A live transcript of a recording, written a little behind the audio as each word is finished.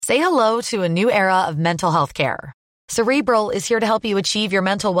Say hello to a new era of mental health care. Cerebral is here to help you achieve your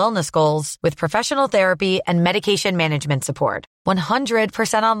mental wellness goals with professional therapy and medication management support.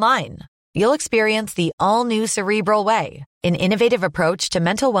 100% online. You'll experience the all-new Cerebral Way, an innovative approach to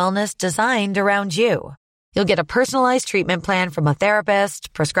mental wellness designed around you. You'll get a personalized treatment plan from a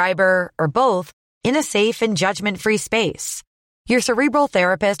therapist, prescriber, or both in a safe and judgment-free space. Your Cerebral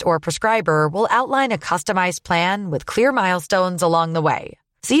therapist or prescriber will outline a customized plan with clear milestones along the way,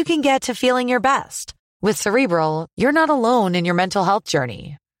 so you can get to feeling your best. With Cerebral, you're not alone in your mental health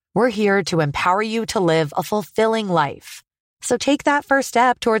journey. We're here to empower you to live a fulfilling life. So take that first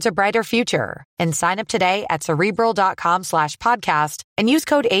step towards a brighter future and sign up today at Cerebral.com/podcast and use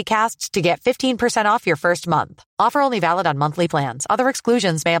code ACAST to get 15% off your first month. Offer only valid on monthly plans. Other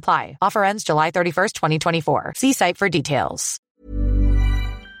exclusions may apply. Offer ends July 31st, 2024. See site for details.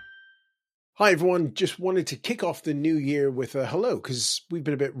 Hi everyone, just wanted to kick off the new year with a hello because we've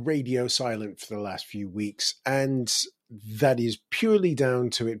been a bit radio silent for the last few weeks, and that is purely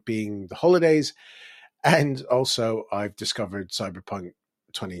down to it being the holidays, and also I've discovered Cyberpunk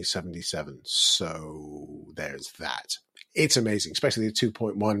 2077, so there's that. It's amazing, especially the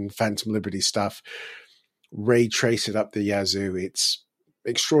 2.1 Phantom Liberty stuff, ray trace it up the yazoo, it's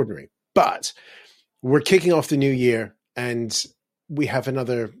extraordinary. But we're kicking off the new year and we have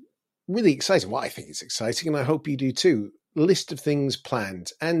another really exciting, well, I think it's exciting, and I hope you do too, list of things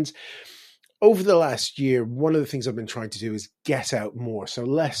planned. And over the last year, one of the things I've been trying to do is get out more. So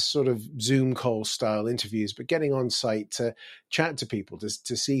less sort of Zoom call style interviews, but getting on site to chat to people, to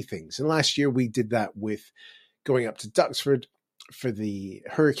see things. And last year we did that with going up to Duxford for the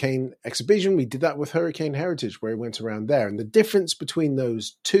Hurricane exhibition. We did that with Hurricane Heritage, where we went around there. And the difference between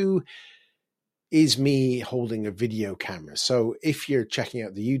those two is me holding a video camera. So if you're checking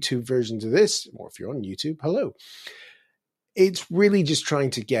out the YouTube versions of this, or if you're on YouTube, hello. It's really just trying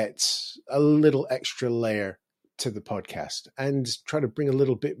to get a little extra layer to the podcast and try to bring a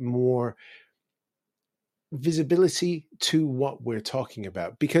little bit more visibility to what we're talking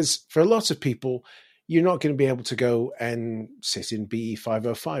about. Because for lots of people, you're not going to be able to go and sit in BE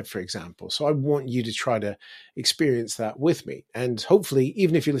 505, for example. So I want you to try to experience that with me. And hopefully,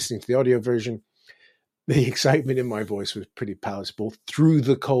 even if you're listening to the audio version, the excitement in my voice was pretty palatable through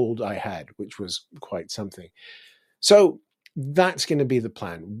the cold I had, which was quite something. So that's going to be the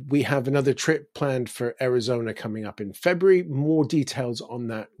plan. We have another trip planned for Arizona coming up in February. More details on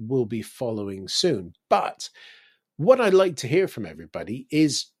that will be following soon. But what I'd like to hear from everybody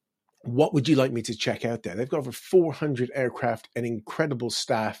is, what would you like me to check out there? They've got over 400 aircraft and incredible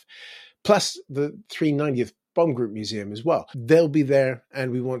staff, plus the 390th Bomb Group Museum as well. They'll be there,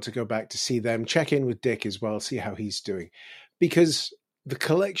 and we want to go back to see them, check in with Dick as well, see how he's doing. Because the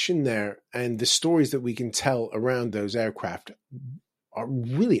collection there and the stories that we can tell around those aircraft are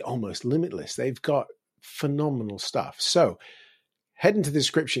really almost limitless. They've got phenomenal stuff. So head into the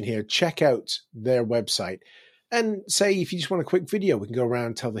description here, check out their website, and say if you just want a quick video, we can go around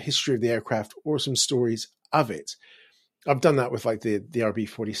and tell the history of the aircraft or some stories of it. I've done that with like the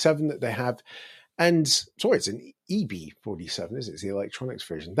RB-47 that they have. And sorry, it's an EB-47, isn't it? It's the electronics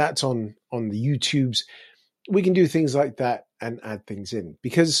version. That's on the YouTubes. We can do things like that and add things in,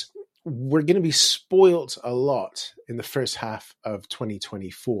 because we're going to be spoilt a lot in the first half of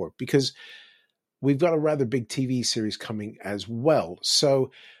 2024, because we've got a rather big TV series coming as well.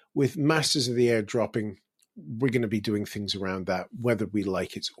 So with Masters of the Air dropping, we're going to be doing things around that, whether we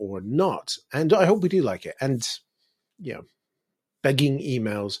like it or not. And I hope we do like it. And, begging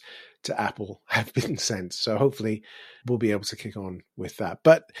emails to Apple have been sent. So hopefully we'll be able to kick on with that.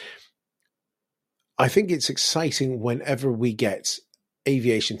 But I think it's exciting whenever we get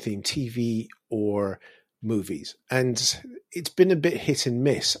aviation themed TV or movies. And it's been a bit hit and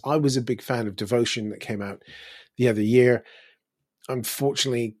miss. I was a big fan of Devotion that came out the other year.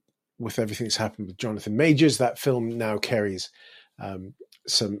 Unfortunately, with everything that's happened with Jonathan Majors, that film now carries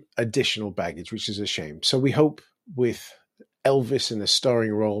some additional baggage, which is a shame. So we hope with Elvis in a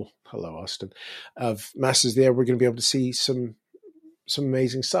starring role, hello Austin, of Masters of the Air, we're going to be able to see some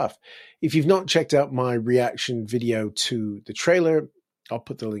amazing stuff. If you've not checked out my reaction video to the trailer, I'll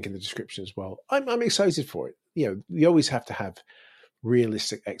put the link in the description as well. I'm excited for it. You always have to have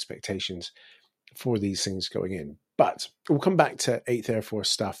realistic expectations for these things going in. But we'll come back to 8th Air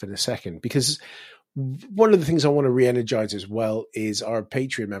Force stuff in a second, because one of the things I want to re-energize as well is our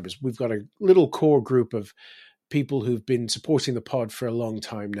Patreon members. We've got a little core group of people who've been supporting the pod for a long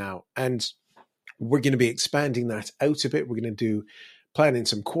time now, and we're going to be expanding that out a bit. We're going to plan in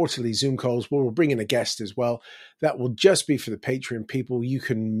some quarterly Zoom calls where we'll bring in a guest as well. That will just be for the Patreon people. You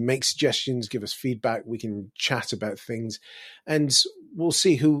can make suggestions, give us feedback. We can chat about things. And we'll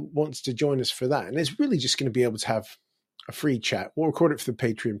see who wants to join us for that. And it's really just going to be able to have a free chat. We'll record it for the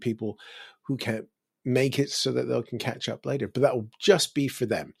Patreon people who can't make it so that they can catch up later. But that will just be for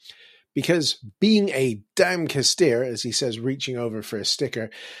them. Because being a damn Castere, as he says, reaching over for a sticker,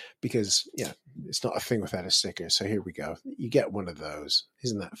 because, yeah, it's not a thing without a sticker. So here we go. You get one of those.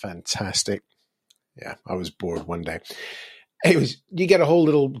 Isn't that fantastic? Yeah, I was bored one day. Anyways, you get a whole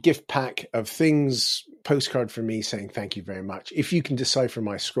little gift pack of things, postcard from me saying thank you very much. If you can decipher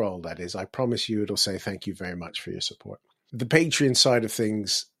my scroll, that is, I promise you it'll say thank you very much for your support. The Patreon side of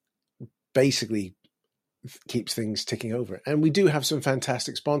things basically keeps things ticking over. And we do have some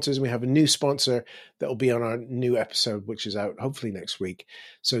fantastic sponsors. We have a new sponsor that will be on our new episode, which is out hopefully next week.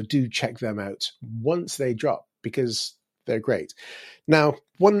 So do check them out once they drop, because they're great. Now,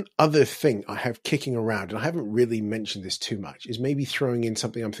 one other thing I have kicking around, and I haven't really mentioned this too much, is maybe throwing in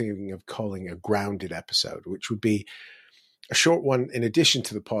something I'm thinking of calling a grounded episode, which would be a short one in addition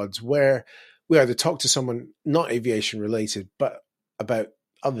to the pods where we either talk to someone not aviation related, but about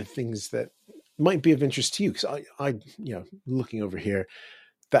other things that might be of interest to you. Because I, looking over here,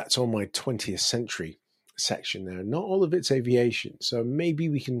 that's on my 20th century section there. Not all of it's aviation. So maybe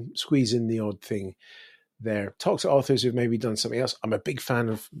we can squeeze in the odd thing there. Talk to authors who've maybe done something else. I'm a big fan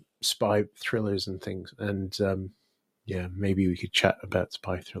of spy thrillers and things. And maybe we could chat about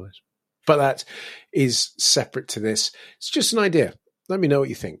spy thrillers. But that is separate to this. It's just an idea. Let me know what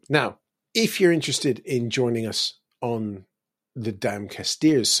you think. Now, if you're interested in joining us on the Damn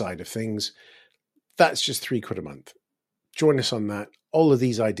Casteres side of things, that's just £3 a month. Join us on that. All of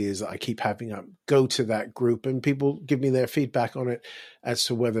these ideas that I keep having up, go to that group and people give me their feedback on it as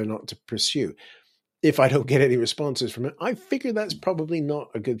to whether or not to pursue. If I don't get any responses from it, I figure that's probably not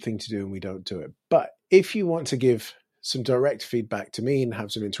a good thing to do and we don't do it. But if you want to give some direct feedback to me and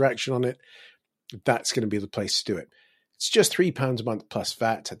have some interaction on it, that's going to be the place to do it. It's just £3 a month plus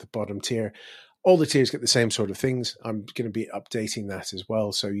VAT at the bottom tier. All the tiers get the same sort of things. I'm going to be updating that as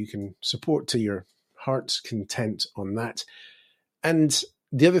well, so you can support to your heart's content on that. And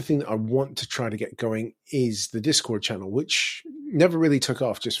the other thing that I want to try to get going is the Discord channel, which never really took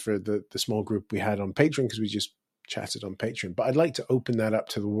off just for the small group we had on Patreon, because we just chatted on Patreon. But I'd like to open that up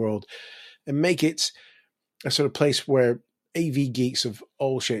to the world and make it a sort of place where AV geeks of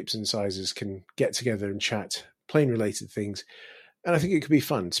all shapes and sizes can get together and chat plane-related things. And I think it could be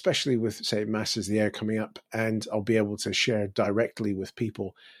fun, especially with, say, Masters of the Air coming up, and I'll be able to share directly with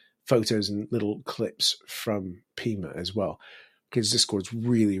people photos and little clips from Pima as well, because Discord's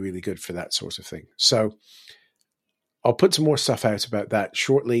really, really good for that sort of thing. So I'll put some more stuff out about that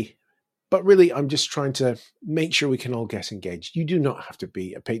shortly, but really I'm just trying to make sure we can all get engaged. You do not have to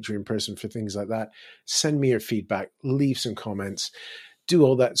be a Patreon person for things like that. Send me your feedback, leave some comments, do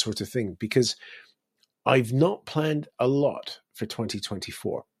all that sort of thing, because I've not planned a lot for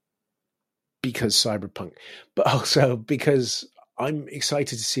 2024 because Cyberpunk, but also because I'm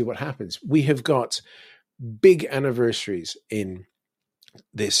excited to see what happens. We have got big anniversaries in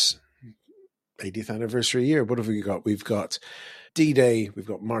this 80th anniversary year. What have we got? We've got D-Day, we've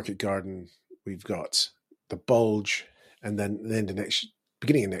got Market Garden, we've got the Bulge, and then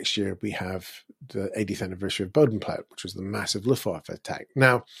beginning of next year, we have the 80th anniversary of Bodenplatte, which was the massive Luftwaffe attack.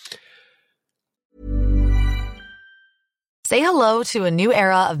 Now, Say hello to a new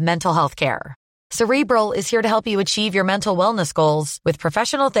era of mental health care. Cerebral is here to help you achieve your mental wellness goals with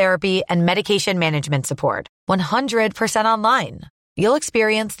professional therapy and medication management support. 100% online. You'll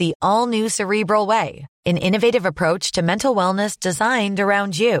experience the all-new Cerebral Way, an innovative approach to mental wellness designed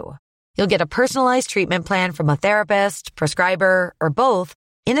around you. You'll get a personalized treatment plan from a therapist, prescriber, or both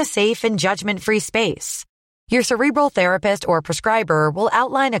in a safe and judgment-free space. Your Cerebral therapist or prescriber will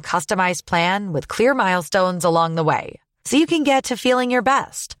outline a customized plan with clear milestones along the way, so you can get to feeling your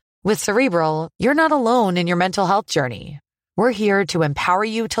best. With Cerebral, you're not alone in your mental health journey. We're here to empower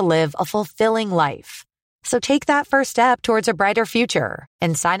you to live a fulfilling life. So take that first step towards a brighter future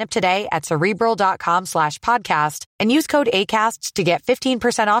and sign up today at Cerebral.com/podcast and use code ACAST to get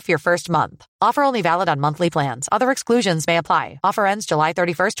 15% off your first month. Offer only valid on monthly plans. Other exclusions may apply. Offer ends July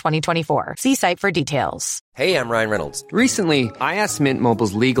 31st, 2024. See site for details. Hey, I'm Ryan Reynolds. Recently, I asked Mint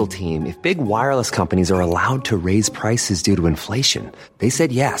Mobile's legal team if big wireless companies are allowed to raise prices due to inflation. They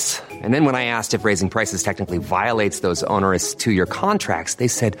said yes. And then when I asked if raising prices technically violates those onerous 2-year contracts, they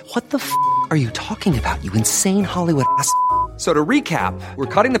said, "What the f*** are you talking about, you insane Hollywood ass?" So to recap, we're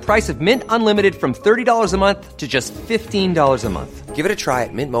cutting the price of Mint Unlimited from $30 a month to just $15 a month. Give it a try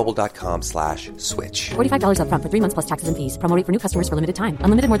at mintmobile.com/switch. $45 up front for 3 months plus taxes and fees. Promo rate for new customers for limited time.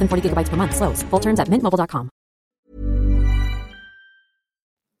 Unlimited more than 40 gigabytes per month. Slows full terms at mintmobile.com.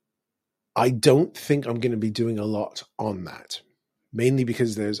 I don't think I'm going to be doing a lot on that mainly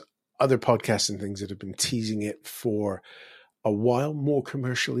because there's other podcasts and things that have been teasing it for a while, more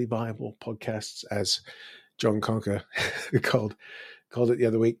commercially viable podcasts, as John Conker called it the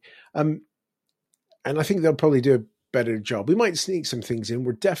other week. And I think they'll probably do a better job. We might sneak some things in.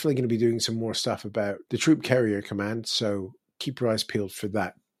 We're definitely going to be doing some more stuff about the Troop Carrier Command, so keep your eyes peeled for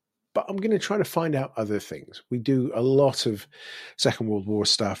that. But I'm going to try to find out other things. We do a lot of Second World War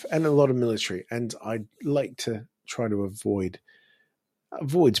stuff and a lot of military, and I'd like to try to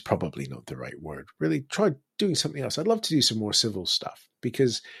avoid's probably not the right word. Really try doing something else. I'd love to do some more civil stuff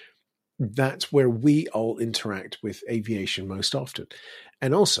because that's where we all interact with aviation most often.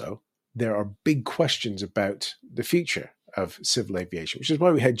 And also, there are big questions about the future of civil aviation, which is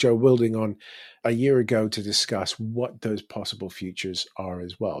why we had Joe Wilding on a year ago to discuss what those possible futures are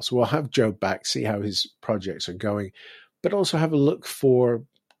as well. So we'll have Joe back, see how his projects are going, but also have a look for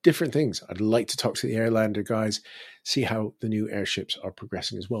different things. I'd like to talk to the Airlander guys, see how the new airships are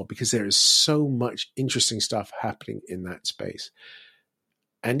progressing as well, because there is so much interesting stuff happening in that space.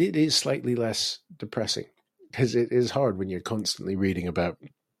 And it is slightly less depressing because it is hard when you're constantly reading about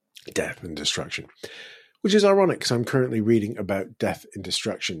death and destruction, which is ironic because I'm currently reading about death and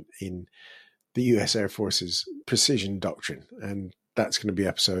destruction in the US Air Force's precision doctrine. And that's going to be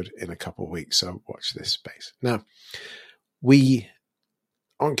episode in a couple of weeks. So watch this space. Now, we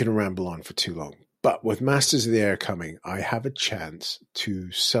aren't going to ramble on for too long, but with Masters of the Air coming, I have a chance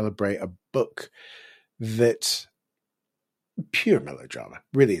to celebrate a book that pure melodrama,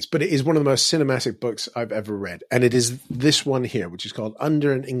 really is. But it is one of the most cinematic books I've ever read. And it is this one here, which is called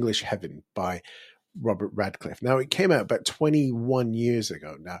Under an English Heaven by Robert Radcliffe. Now, it came out about 21 years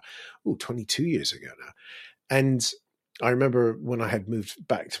ago now. 22 years ago now. And I remember when I had moved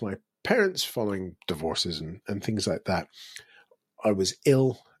back to my parents following divorces and things like that, I was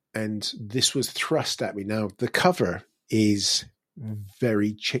ill and this was thrust at me. Now, the cover is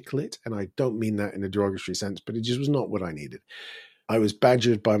very chick lit, and I don't mean that in a derogatory sense, but it just was not what I needed. I was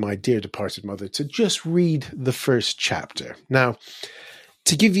badgered by my dear departed mother to just read the first chapter. Now,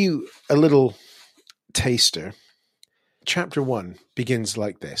 to give you a little taster, chapter 1 begins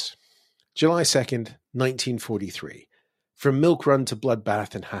like this. July 2nd, 1943. From milk run to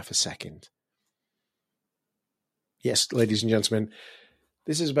bloodbath in half a second. Yes, ladies and gentlemen,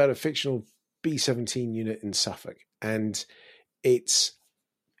 this is about a fictional B-17 unit in Suffolk, and it's,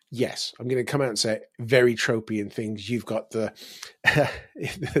 yes, I'm going to come out and say very tropey and things. You've got the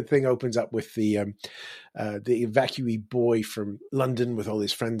thing opens up with the evacuee boy from London with all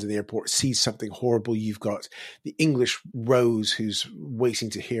his friends in the airport sees something horrible. You've got the English Rose who's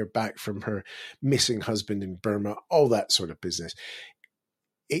waiting to hear back from her missing husband in Burma, all that sort of business.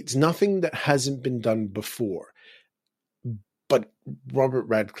 It's nothing that hasn't been done before, but Robert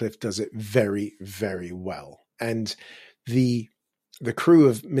Radcliffe does it very, very well. And the crew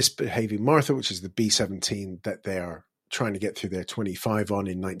of Misbehaving Martha, which is the B-17 that they are trying to get through their 25 on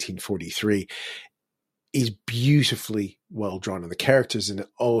in 1943, is beautifully well drawn, and the characters in it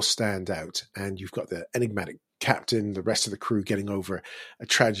all stand out. And you've got the enigmatic captain, the rest of the crew getting over a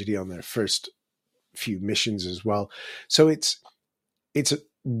tragedy on their first few missions as well. So it's a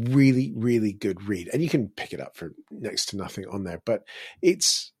really, really good read, and you can pick it up for next to nothing on there, but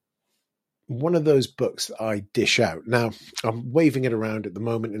it's one of those books that I dish out. Now, I'm waving it around at the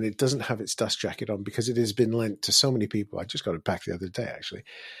moment, and it doesn't have its dust jacket on because it has been lent to so many people. I just got it back the other day, actually,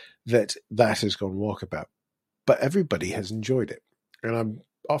 that has gone walkabout. But everybody has enjoyed it, and I'm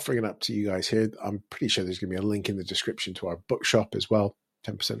offering it up to you guys here. I'm pretty sure there's going to be a link in the description to our bookshop as well.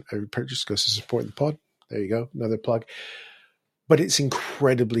 10% every purchase goes to support the pod. There you go, another plug. But it's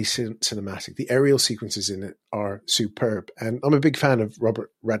incredibly cinematic. The aerial sequences in it are superb. And I'm a big fan of Robert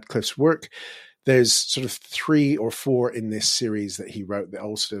Radcliffe's work. There's sort of 3 or 4 in this series that he wrote that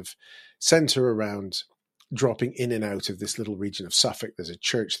all sort of center around dropping in and out of this little region of Suffolk. There's a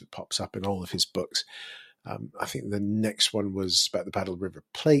church that pops up in all of his books. I think the next one was about the Battle of River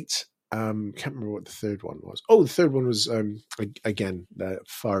Plate. Can't remember what the third one was. Oh, the third one was, again, the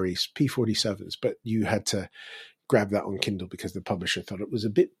Far East, P-47s. But you had to grab that on Kindle because the publisher thought it was a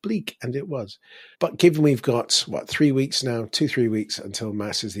bit bleak, and it was. But given we've got 3 weeks now, 2-3 weeks until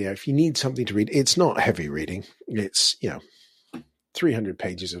Masters of the Air, if you need something to read, it's not heavy reading. It's 300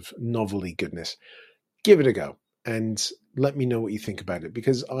 pages of novelty goodness. Give it a go and let me know what you think about it,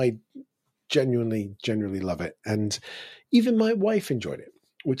 because I genuinely love it, and even my wife enjoyed it,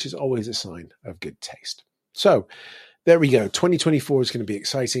 which is always a sign of good taste. So there we go. 2024 is going to be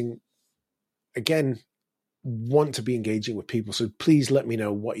exciting. Again, want to be engaging with people, so please let me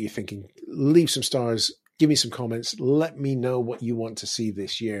know what you're thinking. Leave some stars, give me some comments, let me know what you want to see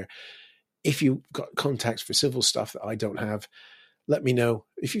this year. If you've got contacts for civil stuff that I don't have, let me know.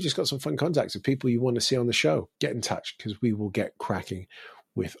 If you've just got some fun contacts of people you want to see on the show, get in touch because we will get cracking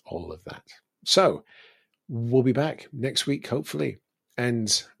with all of that. So we'll be back next week, hopefully.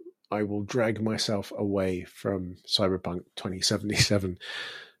 And I will drag myself away from Cyberpunk 2077.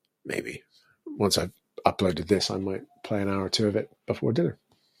 Maybe once I've uploaded this, I might play an hour or two of it before dinner,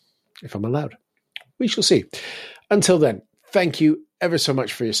 if I'm allowed. We shall see. Until then, thank you ever so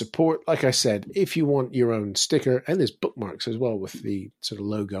much for your support. Like I said, if you want your own sticker, and there's bookmarks as well with the sort of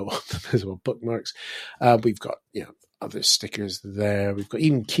logo on them as well, bookmarks. We've got, other stickers there. We've got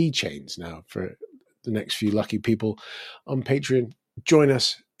even keychains now for the next few lucky people on Patreon. Join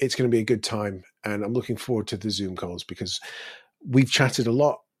us. It's going to be a good time. And I'm looking forward to the Zoom calls because we've chatted a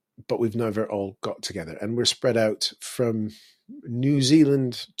lot, but we've never all got together. And we're spread out from New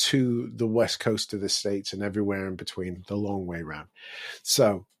Zealand to the west coast of the States and everywhere in between, the long way round.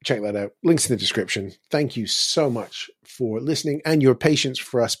 So check that out. Links in the description. Thank you so much for listening and your patience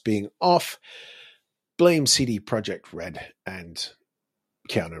for us being off. Blame CD Projekt Red and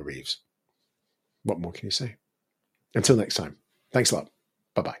Keanu Reeves. What more can you say? Until next time. Thanks a lot.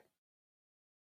 Bye-bye.